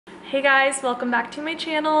Hey guys, welcome back to my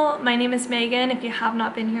channel. My name is Megan. If you have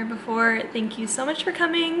not been here before, thank you so much for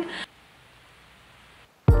coming.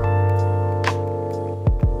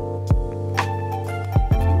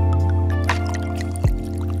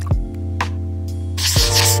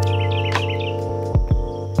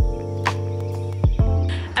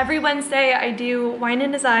 Every Wednesday I do Wine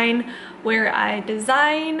and Design, where I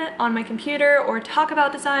design on my computer or talk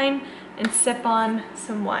about design and sip on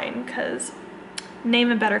some wine, because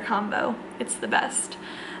name a better combo, it's the best.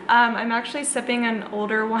 I'm actually sipping an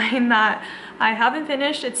older wine that I haven't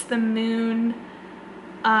finished. It's the Moon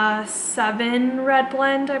 7 red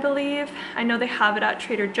blend, I believe. I know they have it at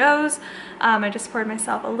Trader Joe's. I just poured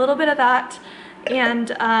myself a little bit of that,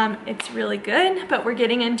 and it's really good. But we're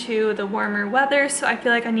getting into the warmer weather, so I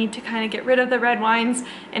feel like I need to kind of get rid of the red wines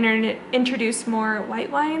and introduce more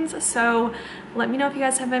white wines. So let me know if you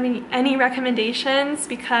guys have any recommendations,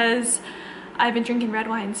 because I've been drinking red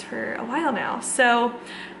wines for a while now. So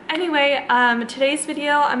anyway, today's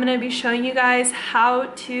video I'm going to be showing you guys how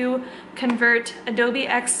to convert Adobe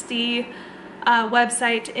XD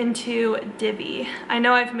website into Divi. I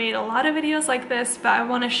know I've made a lot of videos like this, but I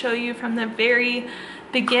want to show you from the very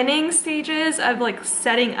beginning stages of like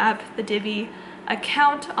setting up the Divi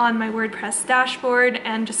account on my WordPress dashboard,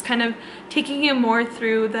 and just kind of taking you more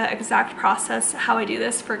through the exact process how I do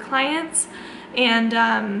this for clients. And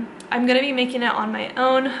I'm going to be making it on my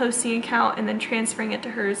own hosting account and then transferring it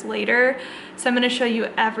to hers later. So I'm going to show you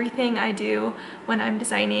everything I do when I'm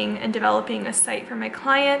designing and developing a site for my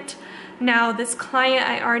client. Now, this client,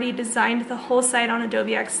 I already designed the whole site on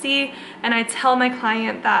Adobe XD, and I tell my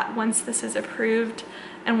client that once this is approved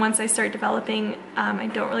and once I start developing, I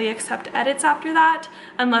don't really accept edits after that,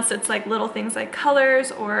 unless it's like little things like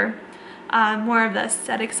colors or more of the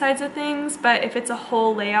aesthetic sides of things. But if it's a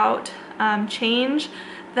whole layout change,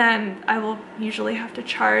 then I will usually have to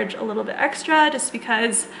charge a little bit extra, just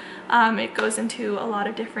because it goes into a lot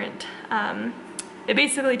of different, it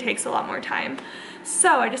basically takes a lot more time.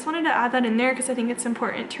 So I just wanted to add that in there, because I think it's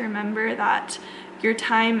important to remember that your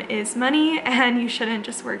time is money and you shouldn't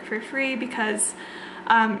just work for free, because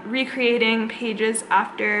recreating pages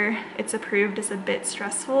after it's approved is a bit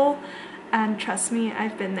stressful. And trust me,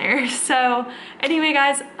 I've been there. So anyway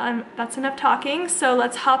guys, that's enough talking. So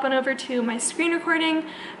let's hop on over to my screen recording,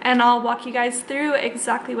 and I'll walk you guys through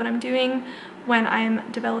exactly what I'm doing when I'm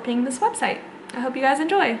developing this website. I hope you guys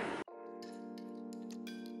enjoy.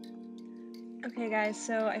 Okay guys,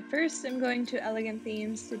 so I first am going to Elegant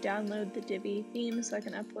Themes to download the Divi theme so I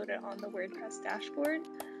can upload it on the WordPress dashboard.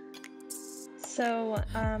 So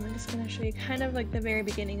I'm just going to show you kind of like the very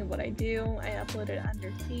beginning of what I do. I upload it under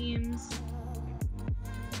themes,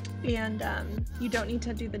 and you don't need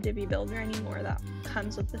to do the Divi builder anymore. That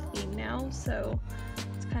comes with the theme now, so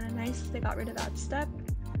it's kind of nice they got rid of that step.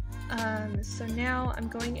 So now I'm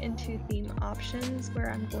going into theme options, where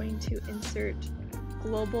I'm going to insert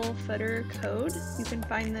global footer code. You can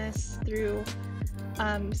find this through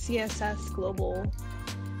CSS global,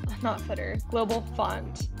 not footer, global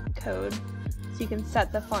font code. So you can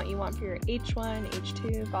set the font you want for your H1,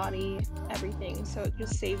 H2, body, everything. So it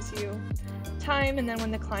just saves you time, and then when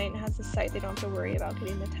the client has the site, they don't have to worry about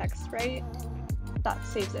getting the text right. That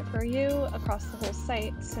saves it for you across the whole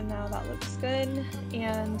site. So now that looks good,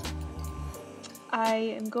 and I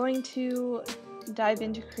am going to dive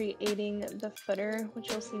into creating the footer,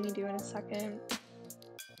 which you'll see me do in a second.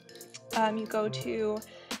 You go to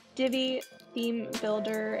Divi, Theme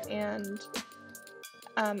Builder, and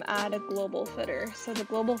add a global footer. So the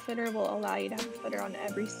global footer will allow you to have a footer on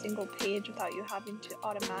every single page without you having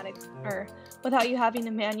to without you having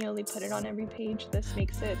to manually put it on every page. This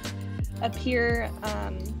makes it appear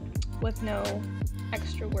with no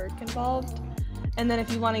extra work involved. And then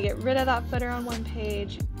if you want to get rid of that footer on one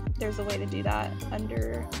page, there's a way to do that.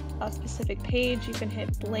 Under a specific page, you can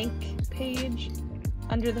hit blank page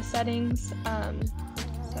under the settings.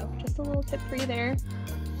 So just a little tip for you there.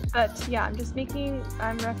 But yeah, I'm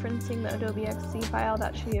referencing the Adobe XD file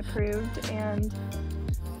that she approved, and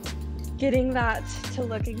getting that to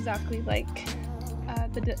look exactly like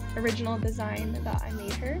the original design that I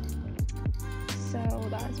made her. So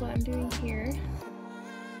that is what I'm doing here.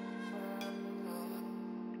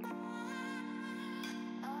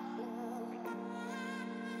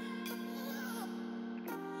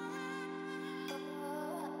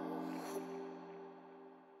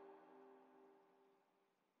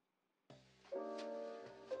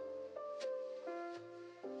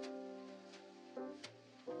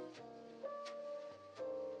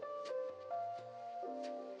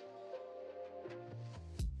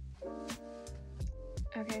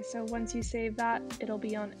 Okay, so once you save that, it'll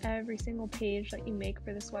be on every single page that you make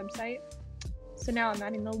for this website. So now I'm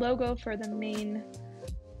adding the logo for the main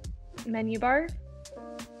menu bar.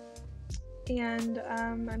 And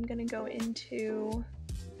I'm gonna go into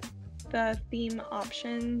the theme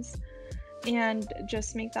options and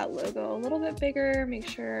just make that logo a little bit bigger, make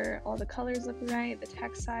sure all the colors look right, the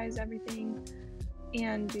text size, everything.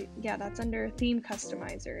 And yeah, that's under theme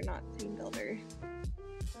customizer, not theme builder.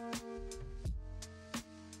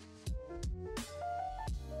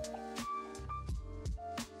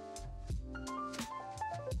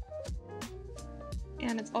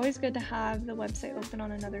 And it's always good to have the website open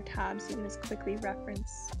on another tab so you can just quickly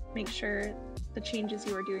reference, make sure the changes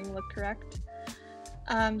you are doing look correct.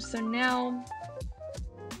 So now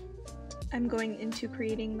I'm going into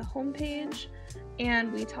creating the home page,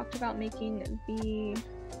 and we talked about making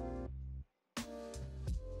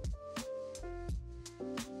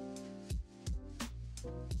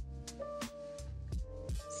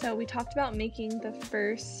the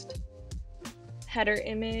first header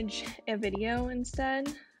image a video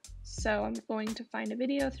instead. So I'm going to find a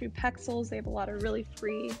video through Pexels. They have a lot of really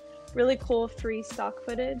cool free stock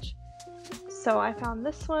footage. So I found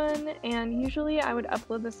this one, and usually I would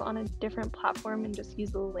upload this on a different platform and just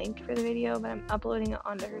use the link for the video, but I'm uploading it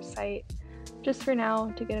onto her site just for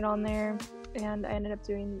now to get it on there, and I ended up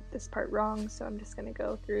doing this part wrong, so I'm just going to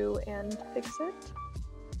go through and fix it.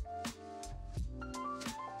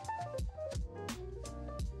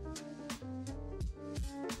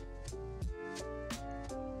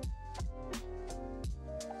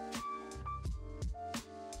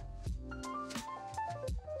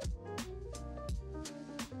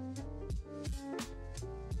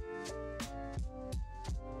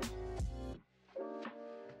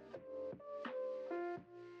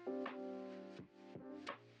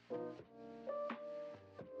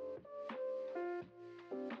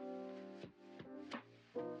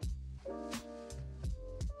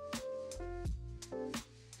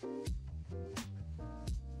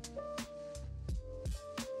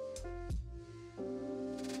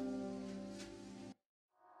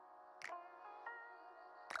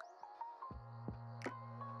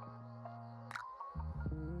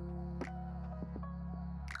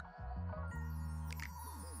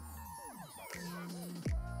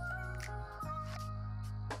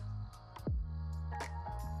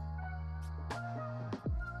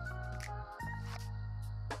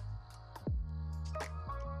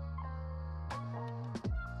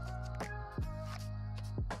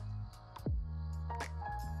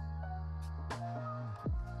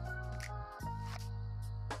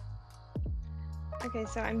 Okay,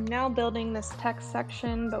 so I'm now building this text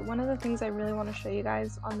section, but one of the things I really want to show you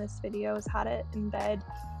guys on this video is how to embed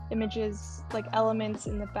images, like elements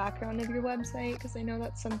in the background of your website, because I know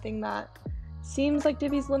that's something that seems like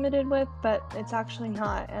Divi's limited with, but it's actually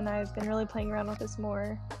not, and I've been really playing around with this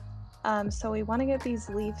more. So we want to get these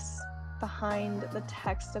leaves behind the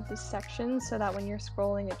text of this section so that when you're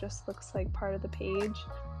scrolling it just looks like part of the page.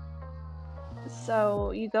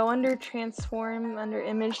 So you go under transform, under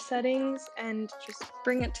image settings, and just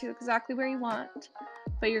bring it to exactly where you want.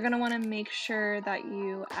 But you're going to want to make sure that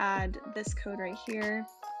you add this code right here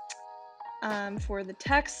for the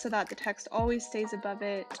text so that the text always stays above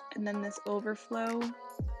it. And then this overflow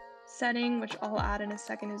setting, which I'll add in a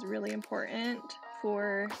second, is really important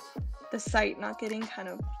for the site not getting kind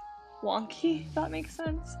of wonky, if that makes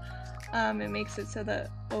sense. It makes it so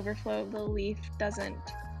the overflow of the leaf doesn't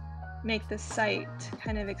make the site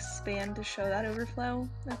kind of expand to show that overflow,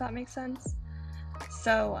 if that makes sense.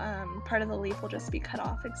 So part of the leaf will just be cut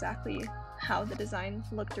off exactly how the design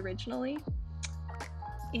looked originally.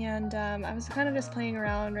 And I was kind of just playing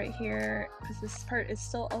around right here because this part is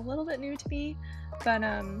still a little bit new to me, but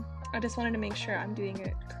I just wanted to make sure I'm doing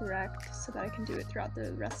it correct so that I can do it throughout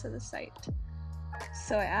the rest of the site.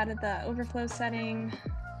 So I added the overflow setting,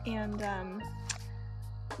 and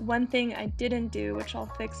one thing I didn't do, which I'll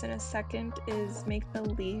fix in a second, is make the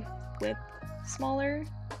leaf width smaller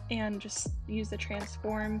and just use the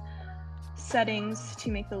transform settings to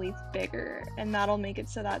make the leaf bigger, and that'll make it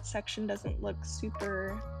so that section doesn't look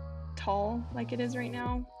super tall like it is right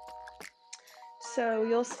now. So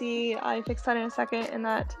you'll see I fixed that in a second, and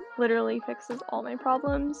that literally fixes all my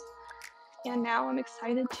problems. And now I'm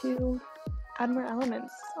excited to add more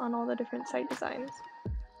elements on all the different site designs.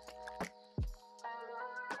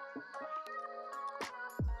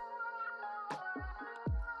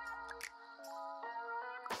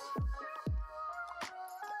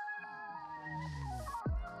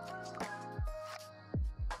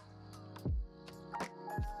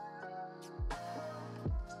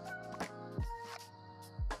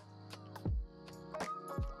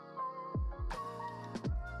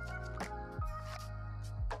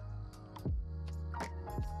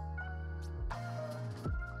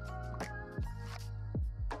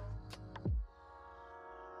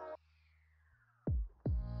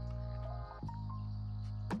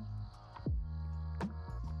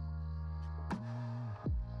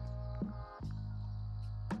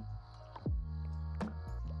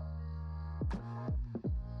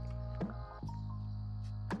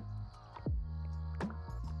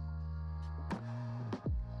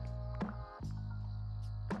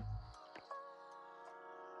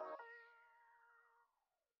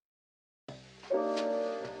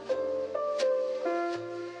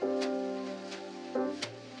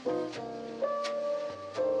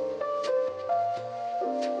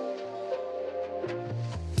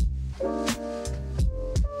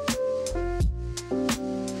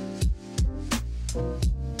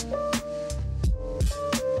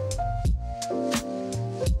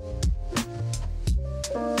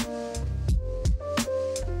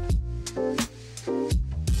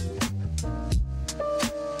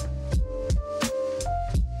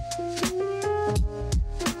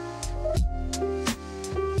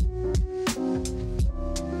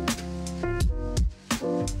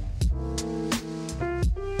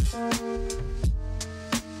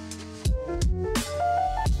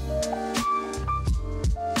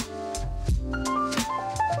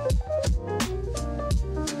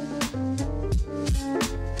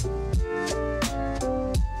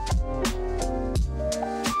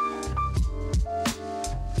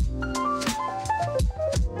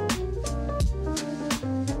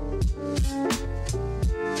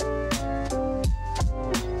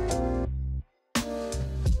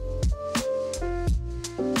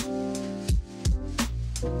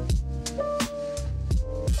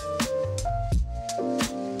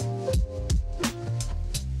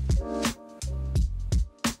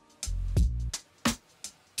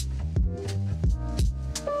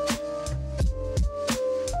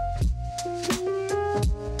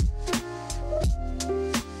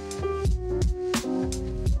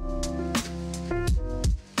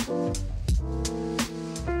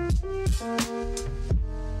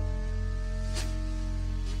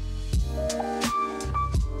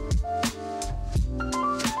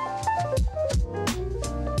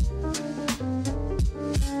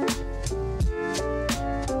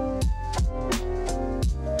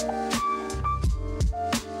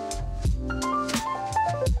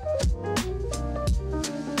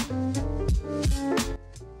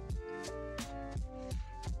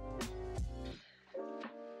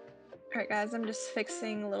 guys, I'm just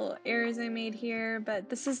fixing little errors I made here, but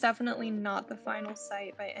this is definitely not the final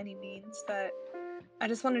site by any means, but I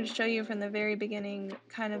just wanted to show you from the very beginning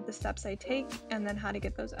kind of the steps I take and then how to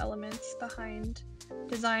get those elements behind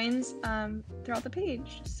designs throughout the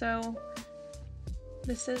page. So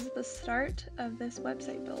this is the start of this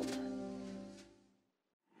website build.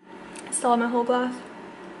 Still on my whole glass.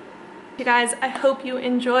 You guys, I hope you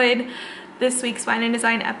enjoyed this week's Wine and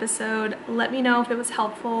Design episode. Let me know if it was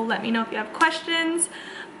helpful. Let me know if you have questions.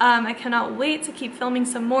 I cannot wait to keep filming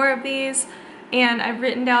some more of these. And I've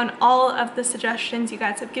written down all of the suggestions you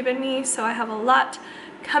guys have given me, so I have a lot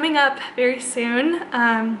coming up very soon.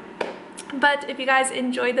 But if you guys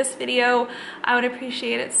enjoyed this video, I would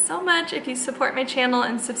appreciate it so much if you support my channel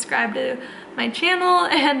and subscribe to my channel,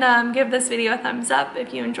 and give this video a thumbs up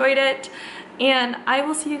if you enjoyed it. And I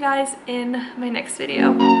will see you guys in my next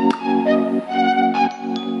video.